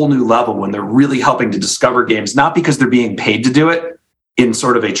to a whole new level when they're really helping to discover games, not because they're being paid to do it in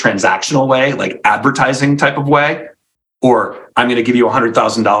sort of a transactional way, like advertising type of way, or I'm going to give you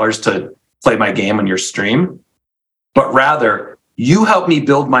 $100,000 to play my game on your stream, but rather you help me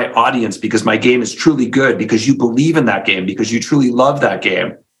build my audience because my game is truly good, because you believe in that game, because you truly love that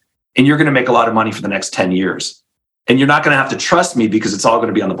game, and you're going to make a lot of money for the next 10 years. And you're not going to have to trust me because it's all going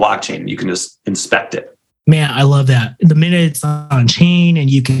to be on the blockchain. You can just inspect it. Man, I love that. The minute it's on chain and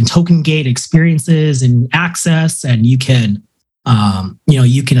you can token gate experiences and access, and you can,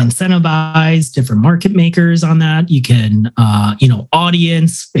 you can incentivize different market makers on that. You can,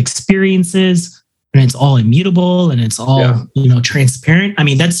 audience experiences, and it's all immutable and it's all, transparent. I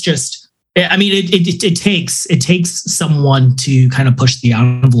mean, that's just, it takes someone to kind of push the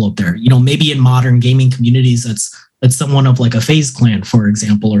envelope there. Maybe in modern gaming communities, that's someone of like a FaZe clan, for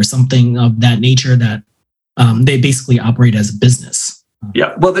example, or something of that nature that they basically operate as a business.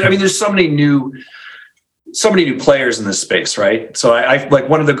 Yeah. Well, there's so many new players in this space, right? So I like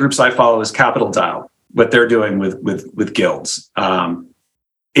one of the groups I follow is Capital Dial, what they're doing with guilds.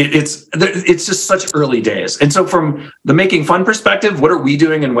 It's just such early days. And so from the making fun perspective, what are we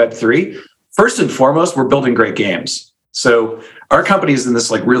doing in Web3? First and foremost, we're building great games. So our company is in this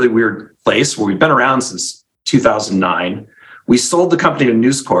like really weird place where we've been around since 2009. We sold the company to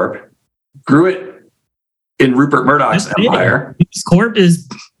News Corp, grew it in Rupert Murdoch's empire. News Corp is,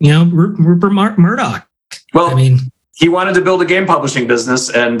 Rupert Murdoch. Well, he wanted to build a game publishing business,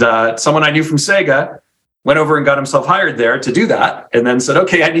 and someone I knew from Sega went over and got himself hired there to do that, and then said,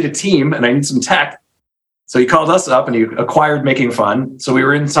 okay, I need a team and I need some tech. So he called us up and he acquired Making Fun. So we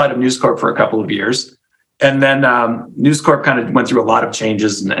were inside of News Corp for a couple of years. And then News Corp kind of went through a lot of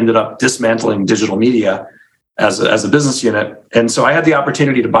changes and ended up dismantling digital media as a business unit. And so I had the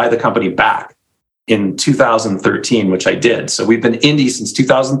opportunity to buy the company back in 2013, which I did. So we've been indie since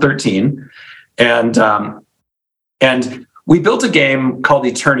 2013. And we built a game called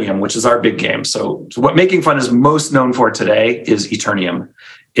Eternium, which is our big game. So what Making Fun is most known for today is Eternium.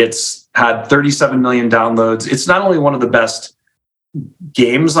 It's had 37 million downloads. It's not only one of the best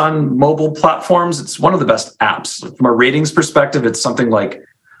games on mobile platforms, it's one of the best apps. From a ratings perspective, it's something like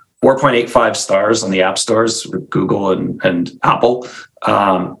 4.85 stars on the app stores with Google and Apple.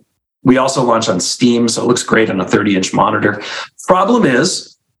 We also launched on Steam, so it looks great on a 30-inch monitor. Problem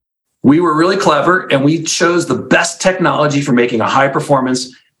is, we were really clever, and we chose the best technology for making a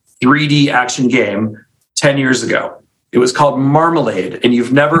high-performance 3D action game 10 years ago. It was called Marmalade, and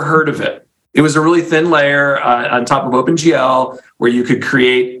you've never heard of it. It was a really thin layer on top of OpenGL where you could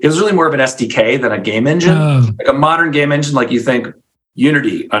create, it was really more of an SDK than a game engine, like a modern game engine, like you think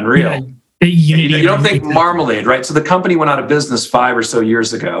Unity, Unreal. Yeah, you don't think Marmalade, right? So the company went out of business 5 or so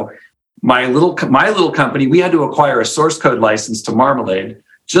years ago. My little company, we had to acquire a source code license to Marmalade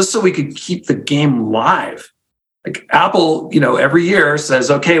just so we could keep the game live. Like Apple, every year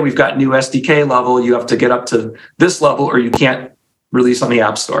says, okay, we've got new SDK level. You have to get up to this level or you can't release on the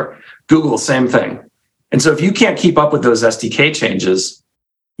App Store. Google, same thing. And so if you can't keep up with those SDK changes,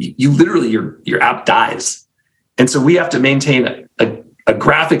 you literally, your app dies. And so we have to maintain a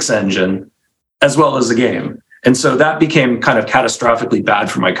graphics engine as well as a game. And so that became kind of catastrophically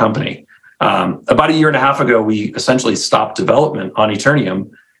bad for my company. About a year and a half ago, we essentially stopped development on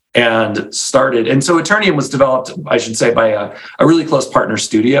Eternium and started. And so Eternium was developed, I should say, by a really close partner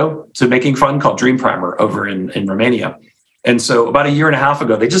studio to Making Fun called Dream Primer over in Romania. And so about a year and a half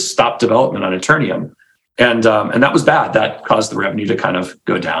ago, they just stopped development on Eternium. And that was bad. That caused the revenue to kind of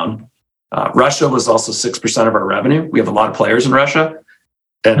go down. Russia was also 6% of our revenue. We have a lot of players in Russia.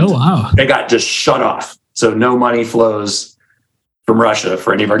 And they got just shut off. So no money flows from Russia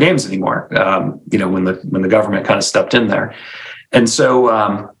for any of our games anymore, when the government kind of stepped in there. And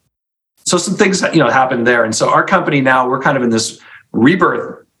so some things, happened there. And so our company now, we're kind of in this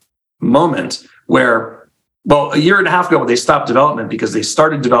rebirth moment where, a year and a half ago, they stopped development because they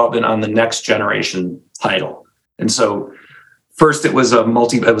started development on the next generation title. And so first it was a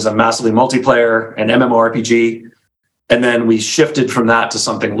massively multiplayer, an MMORPG. And then we shifted from that to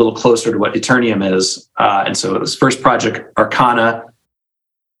something a little closer to what Eternium is. And so it was first project Arcana.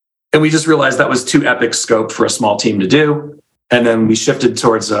 And we just realized that was too epic scope for a small team to do. And then we shifted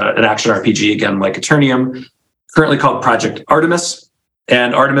towards an action RPG, again, like Eternium, currently called Project Artemis.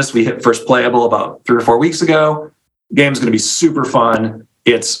 And Artemis, we hit first playable about 3 or 4 weeks ago. The game's going to be super fun.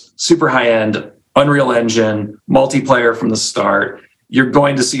 It's super high-end, Unreal Engine, multiplayer from the start. You're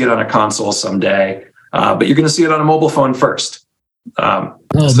going to see it on a console someday, but you're going to see it on a mobile phone first. So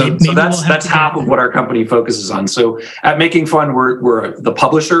that's half of what our company focuses on. So at Making Fun, we're the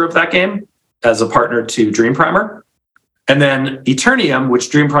publisher of that game as a partner to Dream Primer. And then Eternium, which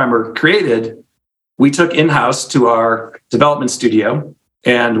Dream Primer created, we took in-house to our development studio,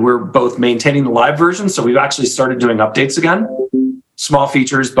 and we're both maintaining the live version. So we've actually started doing updates again, small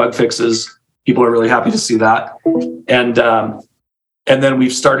features, bug fixes. People are really happy to see that. And then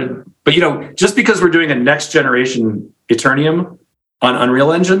we've started, but just because we're doing a next generation Eternium on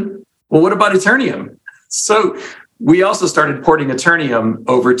Unreal Engine, well, what about Eternium? So we also started porting Eternium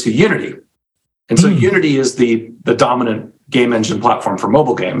over to Unity. And so Unity is the dominant game engine platform for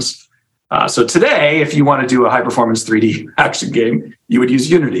mobile games. So today, if you want to do a high performance 3D action game, you would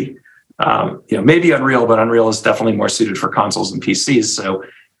use Unity. Maybe Unreal, but Unreal is definitely more suited for consoles and PCs.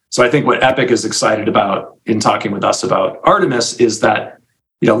 So I think what Epic is excited about in talking with us about Artemis is that,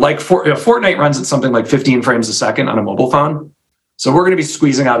 Fortnite runs at something like 15 frames a second on a mobile phone. So we're going to be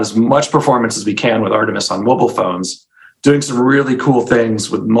squeezing out as much performance as we can with Artemis on mobile phones, doing some really cool things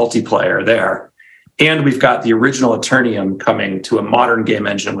with multiplayer there. And we've got the original Eternium coming to a modern game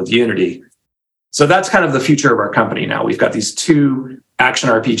engine with Unity. So that's kind of the future of our company now. We've got these 2 action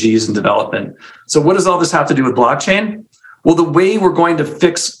RPGs in development. So what does all this have to do with blockchain? Well, the way we're going to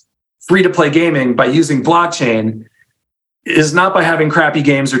fix free-to-play gaming by using blockchain is not by having crappy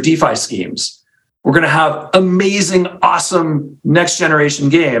games or DeFi schemes. We're going to have amazing, awesome next-generation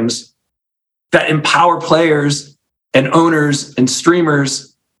games that empower players and owners and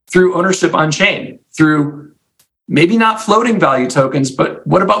streamers through ownership on chain, through maybe not floating value tokens, but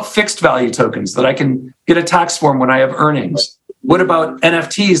what about fixed value tokens that I can get a tax form when I have earnings? What about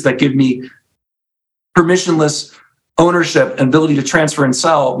NFTs that give me permissionless ownership and ability to transfer and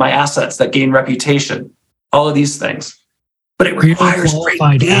sell my assets that gain reputation? All of these things. But it requires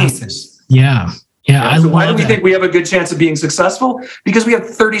great games. Yeah. So why do we think we have a good chance of being successful? Because we have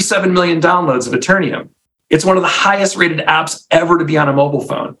 37 million downloads of Eternium. It's one of the highest rated apps ever to be on a mobile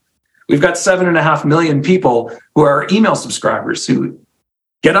phone. We've got 7.5 million people who are email subscribers who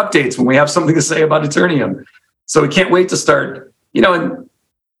get updates when we have something to say about Eternium. So we can't wait to start, and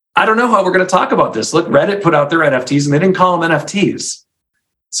I don't know how we're going to talk about this. Look, Reddit put out their NFTs and they didn't call them NFTs.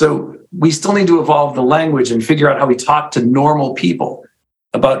 So we still need to evolve the language and figure out how we talk to normal people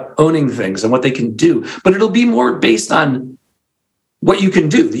about owning things and what they can do. But it'll be more based on what you can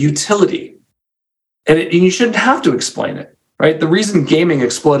do, the utility. And you shouldn't have to explain it, right? The reason gaming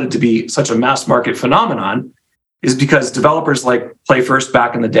exploded to be such a mass market phenomenon is because developers like Play First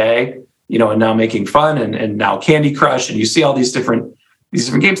back in the day, and now Making Fun and now Candy Crush, and you see all these different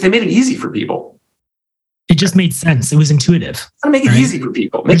games, they made it easy for people. It just made sense. It was intuitive. Make it easy for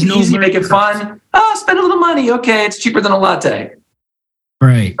people. Make it easy, make it fun. Spend a little money. Okay, it's cheaper than a latte.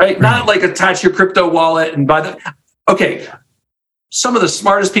 Right. Not like attach your crypto wallet and buy the... Okay, some of the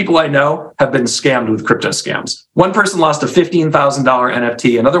smartest people I know have been scammed with crypto scams. One person lost a $15,000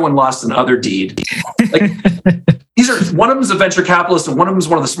 NFT. Another one lost an other deed. One of them is a venture capitalist and one of them is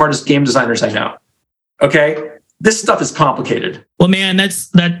one of the smartest game designers I know. Okay? This stuff is complicated. Well, man, that's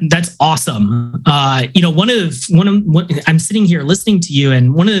awesome. I'm sitting here listening to you,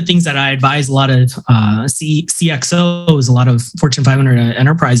 and one of the things that I advise a lot of CXOs, a lot of Fortune 500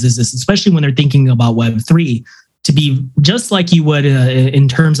 enterprises, is especially when they're thinking about Web3, to be just like you would in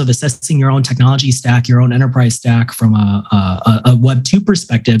terms of assessing your own technology stack, your own enterprise stack from a Web2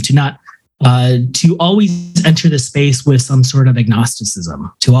 perspective, to always enter the space with some sort of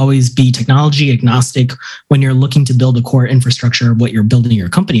agnosticism, to always be technology agnostic when you're looking to build a core infrastructure of what you're building your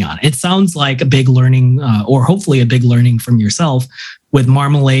company on. It sounds like a big learning, or hopefully a big learning from yourself with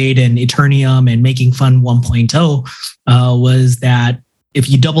Marmalade and Eternium and Making Fun 1.0, was that if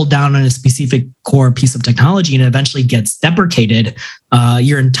you double down on a specific core piece of technology and it eventually gets deprecated,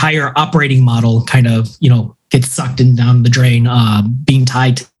 your entire operating model kind of, gets sucked in down the drain, being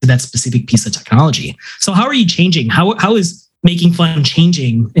tied to that specific piece of technology. So how are you changing? How is Making Fun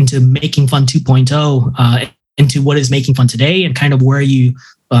changing into Making Fun 2.0, into what is Making Fun today, and kind of where are you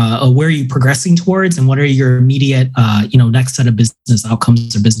progressing towards, and what are your immediate, next set of business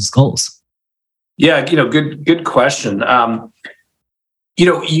outcomes or business goals? Yeah, good question.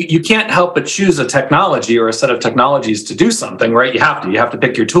 you can't help but choose a technology or a set of technologies to do something, right? You have to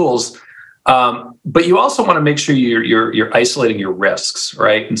pick your tools. But you also want to make sure you're isolating your risks,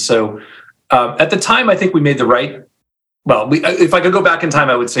 right? And so at the time, I think we made the right. Well, if I could go back in time,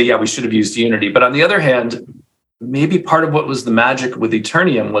 I would say, yeah, we should have used Unity. But on the other hand, maybe part of what was the magic with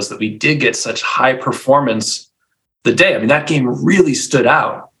Eternium was that we did get such high performance the day. I mean, that game really stood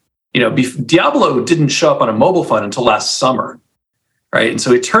out. Diablo didn't show up on a mobile phone until last summer, right? And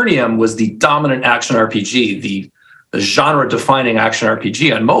so Eternium was the dominant action RPG, the genre-defining action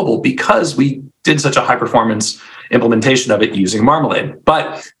RPG on mobile because we did such a high-performance implementation of it using Marmalade.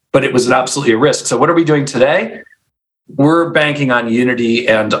 But it was absolutely a risk. So what are we doing today? We're banking on Unity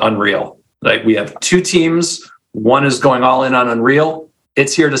and Unreal. Like, we have two teams. One is going all in on Unreal.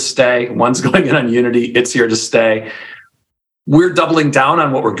 It's here to stay. One's going in on Unity. It's here to stay. We're doubling down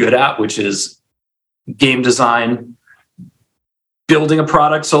on what we're good at, which is game design, building a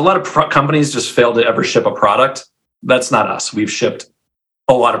product. So a lot of companies just fail to ever ship a product. That's not us. We've shipped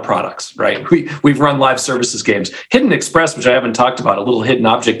a lot of products, right? We've run live services games. Hidden Express, which I haven't talked about, a little hidden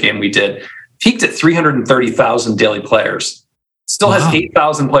object game we did, peaked at 330,000 daily players. Still has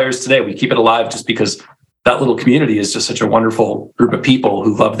 8,000 players today. We keep it alive just because that little community is just such a wonderful group of people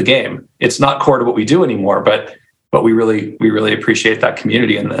who love the game. It's not core to what we do anymore, but we really appreciate that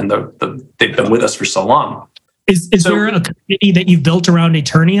community, and they've been with us for so long. Is there a community that you've built around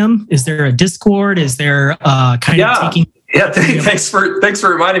Eternium? Is there a Discord? Is there taking? Yeah, thanks for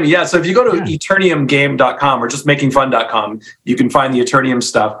reminding me. Yeah, so if you go to eterniumgame.com or just makingfun.com, you can find the Eternium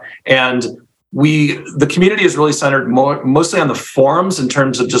stuff. And the community is really centered mostly on the forums in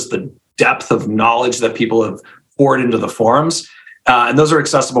terms of just the depth of knowledge that people have poured into the forums. And those are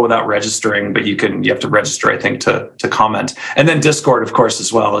accessible without registering, but you have to register, I think, to comment. And then Discord, of course,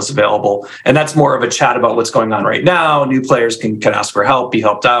 as well, is available. And that's more of a chat about what's going on right now. New players can ask for help, be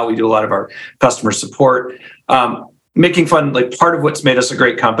helped out. We do a lot of our customer support. Making Fun, like, part of what's made us a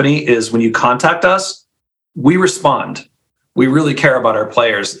great company is when you contact us, we respond. We really care about our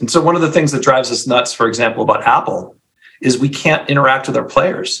players. And so one of the things that drives us nuts, for example, about Apple, is we can't interact with our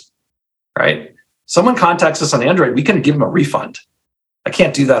players, right? Someone contacts us on Android, we can give them a refund. I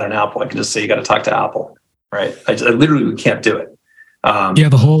can't do that on Apple. I can just say, you got to talk to Apple, right? I literally can't do it. You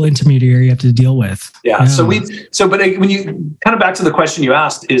have a whole intermediary you have to deal with. Yeah. So but when you kind of back to the question you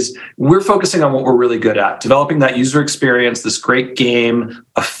asked, is we're focusing on what we're really good at, developing that user experience, this great game,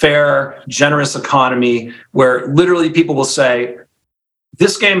 a fair, generous economy where literally people will say,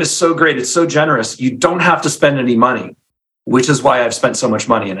 this game is so great, it's so generous, you don't have to spend any money, which is why I've spent so much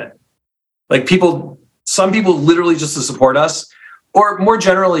money in it. Like, some people literally just to support us, or more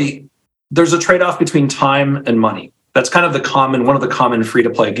generally, there's a trade-off between time and money. That's kind of one of the common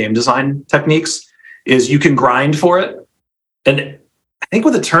free-to-play game design techniques is you can grind for it. And I think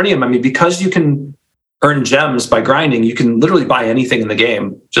with Eternium, I mean, because you can earn gems by grinding, you can literally buy anything in the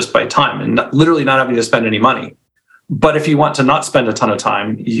game just by time and literally not having to spend any money. But if you want to not spend a ton of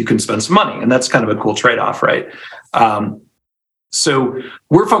time, you can spend some money. And that's kind of a cool trade-off, right? So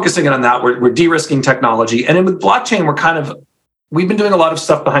we're focusing on that. We're de-risking technology. And then with blockchain, we've been doing a lot of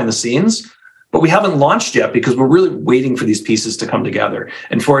stuff behind the scenes, but we haven't launched yet because we're really waiting for these pieces to come together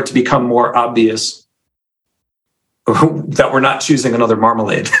and for it to become more obvious that we're not choosing another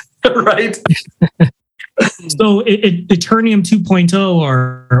Marmalade, right? So Eternium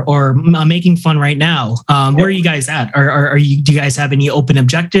 2.0 or Making Fun right now, where are you guys at? Do you guys have any open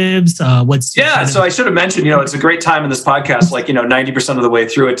objectives? So I should have mentioned, it's a great time in this podcast, 90% of the way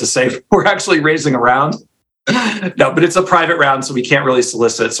through it, to say we're actually raising a round. No, but it's a private round, so we can't really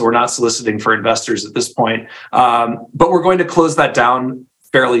solicit. So we're not soliciting for investors at this point. But we're going to close that down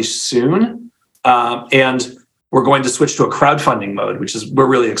fairly soon. And we're going to switch to a crowdfunding mode, which we're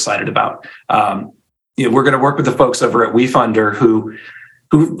really excited about. We're going to work with the folks over at WeFunder who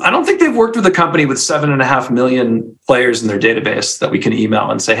I don't think they've worked with a company with 7.5 million players in their database that we can email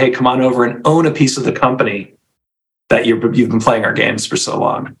and say, hey, come on over and own a piece of the company that you've been playing our games for so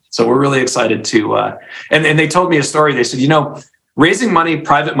long. So we're really excited to, and they told me a story. They said, raising money,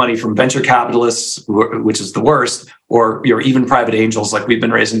 private money from venture capitalists, which is the worst, or even private angels like we've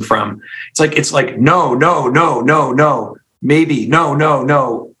been raising from, it's like, no, maybe,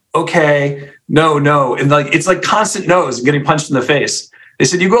 no, okay, no. And it's like constant no's and getting punched in the face. They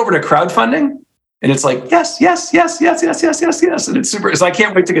said, you go over to crowdfunding and it's like, yes. And it's super, so I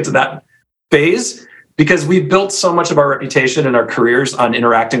can't wait to get to that phase, because we've built so much of our reputation and our careers on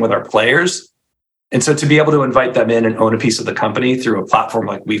interacting with our players. And so to be able to invite them in and own a piece of the company through a platform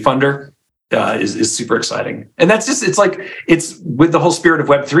like WeFunder is super exciting. And that's just, it's with the whole spirit of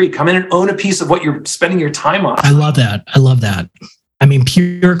Web3, come in and own a piece of what you're spending your time on. I love that. I mean,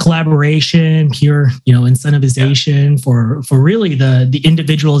 pure collaboration, pure, incentivization for really the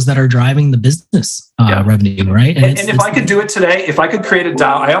individuals that are driving the business revenue, right? And if I could do it today, if I could create a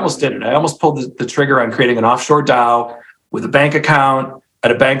DAO, I almost did it. I almost pulled the trigger on creating an offshore DAO with a bank account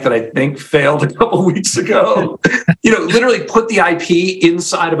at a bank that I think failed a couple of weeks ago. Literally put the IP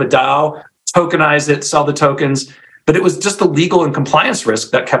inside of a DAO, tokenize it, sell the tokens. But it was just the legal and compliance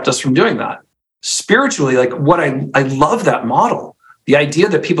risk that kept us from doing that. Spiritually, like I love that model. The idea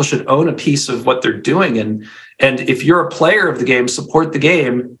that people should own a piece of what they're doing. And if you're a player of the game, support the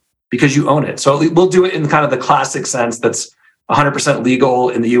game because you own it. So we'll do it in kind of the classic sense that's 100% legal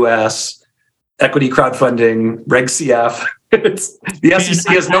in the US, equity crowdfunding, Reg CF. The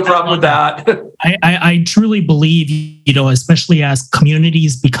SEC has no problem with that. I truly believe, especially as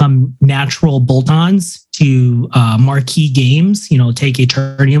communities become natural bolt-ons to marquee games, take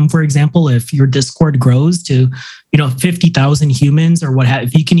Eternium, for example. If your Discord grows to, 50,000 humans or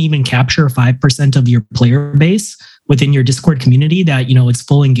if you can even capture 5% of your player base within your Discord community, that, it's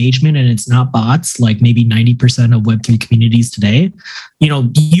full engagement and it's not bots like maybe 90% of Web3 communities today,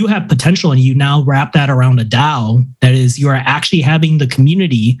 you have potential, and you now wrap that around a DAO. That is, you are actually having the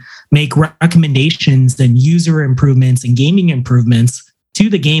community make recommendations and user improvements and gaming improvements to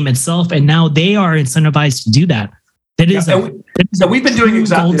the game itself. And now they are incentivized to do that. We've been doing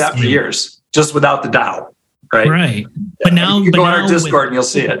exactly that for years, just without the DAO, right? Right. Yeah. But now you can go on our Discord and you'll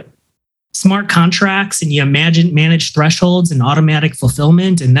see it. Smart contracts, and you manage thresholds and automatic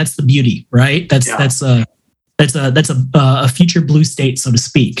fulfillment, and that's the beauty, right? That's a future blue state, so to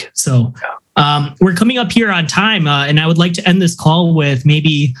speak. So we're coming up here on time, and I would like to end this call with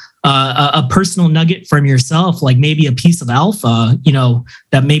maybe a personal nugget from yourself, like maybe a piece of alpha,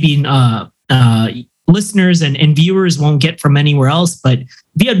 that maybe listeners and viewers won't get from anywhere else. But if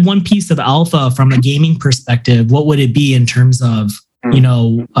you had one piece of alpha from a gaming perspective, what would it be in terms of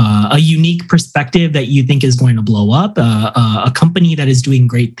a unique perspective that you think is going to blow up, a company that is doing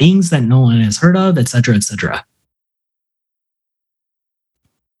great things that no one has heard of, et cetera, et cetera?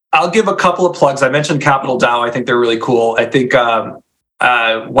 I'll give a couple of plugs. I mentioned Capital DAO. I think they're really cool. I think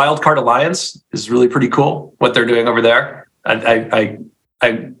Wildcard Alliance is really pretty cool, what they're doing over there. I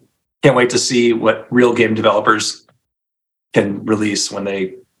can't wait to see what real game developers can release when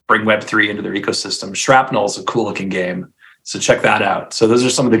they bring Web3 into their ecosystem. Shrapnel is a cool looking game, so check that out. So those are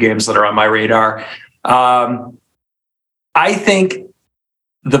some of the games that are on my radar. I think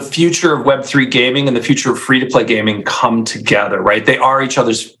the future of Web3 gaming and the future of free-to-play gaming come together, right? They are each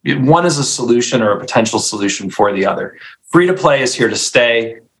other's, one is a solution or a potential solution for the other. Free-to-play is here to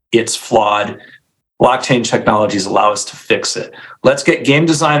stay. It's flawed. Blockchain technologies allow us to fix it. Let's get game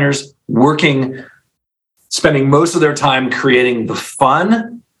designers spending most of their time creating the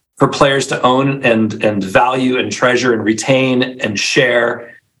fun for players to own and value and treasure and retain and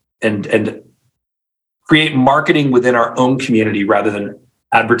share and create marketing within our own community rather than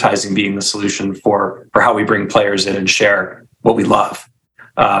advertising being the solution for how we bring players in and share what we love.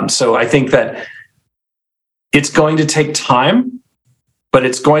 So I think that it's going to take time, but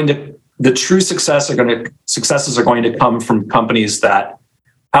the true successes are going to come from companies that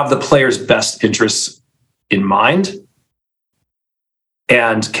have the player's best interests in mind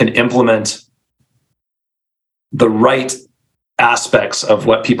and can implement the right aspects of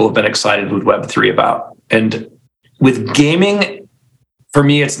what people have been excited with Web3 about. And with gaming, for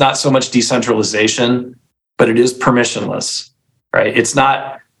me, it's not so much decentralization, but it is permissionless, right? It's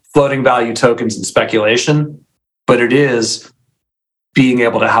not floating value tokens and speculation, but it is being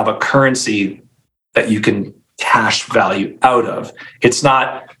able to have a currency that you can cash value out of. It's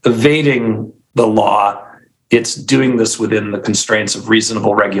not evading the law. It's doing this within the constraints of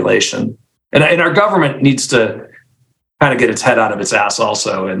reasonable regulation. And our government needs to kind of get its head out of its ass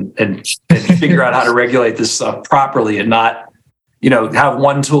also and figure out how to regulate this stuff properly and not have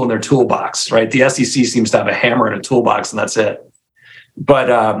one tool in their toolbox, right? The SEC seems to have a hammer in a toolbox and that's it. But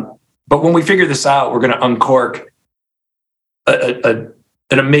when we figure this out, we're going to uncork an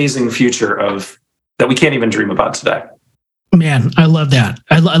amazing future that we can't even dream about today. Man, I love that.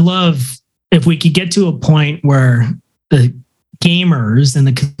 I love if we could get to a point where the gamers and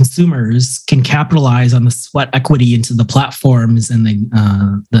the consumers can capitalize on the sweat equity into the platforms and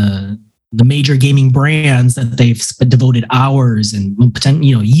the major gaming brands that they've devoted hours and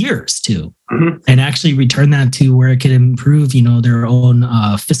years to, and actually return that to where it could improve, their own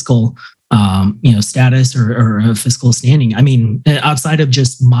fiscal, status or fiscal standing. I mean, outside of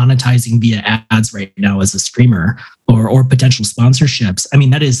just monetizing via ads right now as a streamer or potential sponsorships, I mean,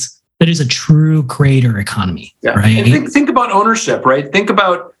 that is a true creator economy, right? And think about ownership, right? Think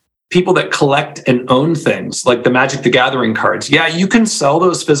about people that collect and own things like the Magic the Gathering cards. Yeah, you can sell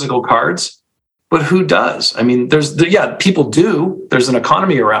those physical cards, but who does? I mean, people do. There's an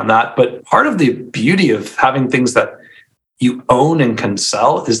economy around that. But part of the beauty of having things that you own and can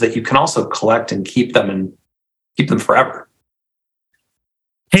sell is that you can also collect and keep them forever.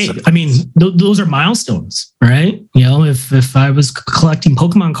 Hey, I mean, those are milestones, right? You know, if I was collecting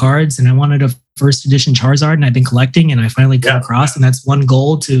Pokemon cards and I wanted a first edition Charizard and I've been collecting and I finally come across, and that's one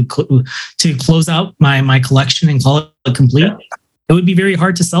goal to close out my collection and call it complete. Yeah. It would be very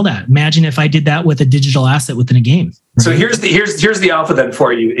hard to sell that. Imagine if I did that with a digital asset within a game. Right? So here's the alpha then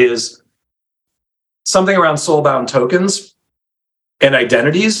for you is something around soulbound tokens and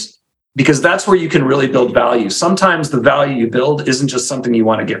identities, because that's where you can really build value. Sometimes the value you build isn't just something you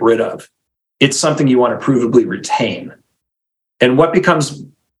want to get rid of. It's something you want to provably retain. And what becomes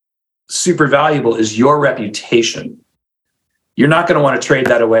super valuable is your reputation. You're not going to want to trade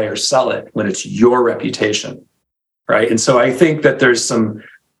that away or sell it when it's your reputation, right? And so I think that there's some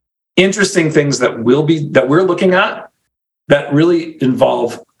interesting things that we're looking at that really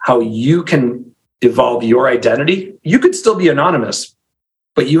involve how you can evolve your identity. You could still be anonymous,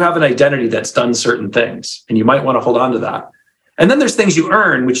 but you have an identity that's done certain things, and you might want to hold on to that. And then there's things you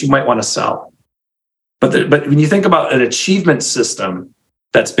earn, which you might want to sell. But when you think about an achievement system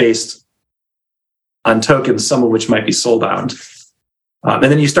that's based on tokens, some of which might be soulbound, and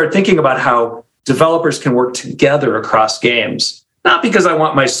then you start thinking about how developers can work together across games, not because I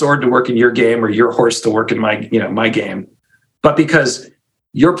want my sword to work in your game or your horse to work in my game, but because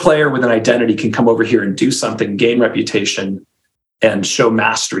your player with an identity can come over here and do something, gain reputation, and show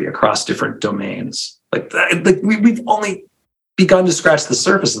mastery across different domains. We've only begun to scratch the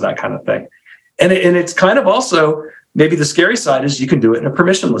surface of that kind of thing. And it's kind of also, maybe the scary side is you can do it in a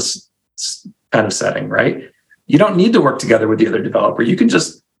permissionless kind of setting, right? You don't need to work together with the other developer. You can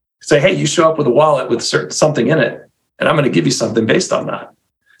just say, hey, you show up with a wallet with something in it, and I'm going to give you something based on that.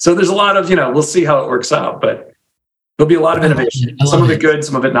 So there's a lot of, we'll see how it works out, but there'll be a lot of innovation. Some of it good,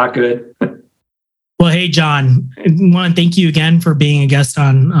 some of it not good. Well, hey, John, I want to thank you again for being a guest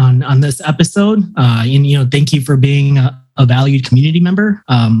on this episode. And thank you for being a valued community member.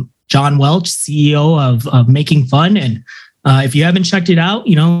 John Welch, CEO of Making Fun. And if you haven't checked it out,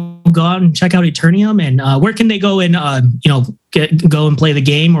 go out and check out Eternium. And where can they go and, go and play the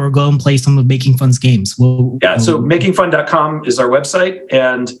game or go and play some of Making Fun's games? So makingfun.com is our website.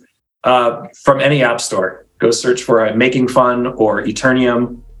 And from any app store, go search for Making Fun or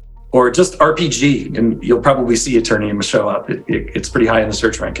Eternium, or just RPG, and you'll probably see Eternium show up. It's pretty high in the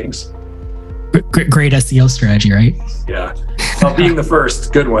search rankings. Great SEO strategy, right? Yeah. Well, being the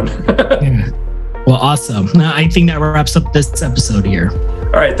first, good one. Yeah. Well, awesome. I think that wraps up this episode here.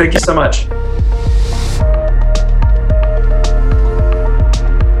 All right. Thank you so much.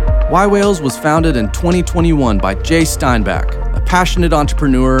 Y Whales was founded in 2021 by Jay Steinbach, a passionate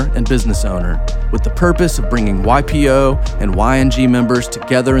entrepreneur and business owner, with the purpose of bringing YPO and YNG members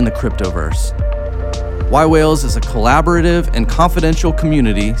together in the cryptoverse. Y Whales is a collaborative and confidential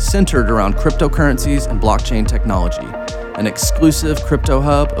community centered around cryptocurrencies and blockchain technology, an exclusive crypto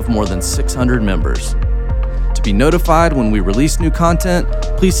hub of more than 600 members. To be notified when we release new content,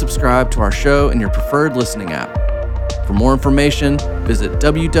 please subscribe to our show in your preferred listening app. For more information, visit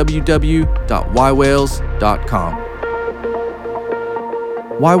www.ywhales.com.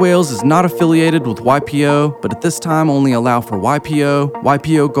 Y Whales is not affiliated with YPO, but at this time only allow for YPO,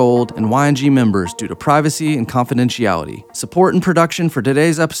 YPO Gold, and YNG members due to privacy and confidentiality. Support and production for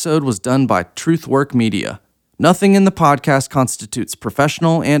today's episode was done by Truthwork Media. Nothing in the podcast constitutes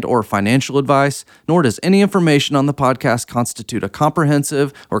professional and/or financial advice, nor does any information on the podcast constitute a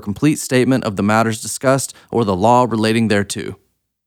comprehensive or complete statement of the matters discussed or the law relating thereto.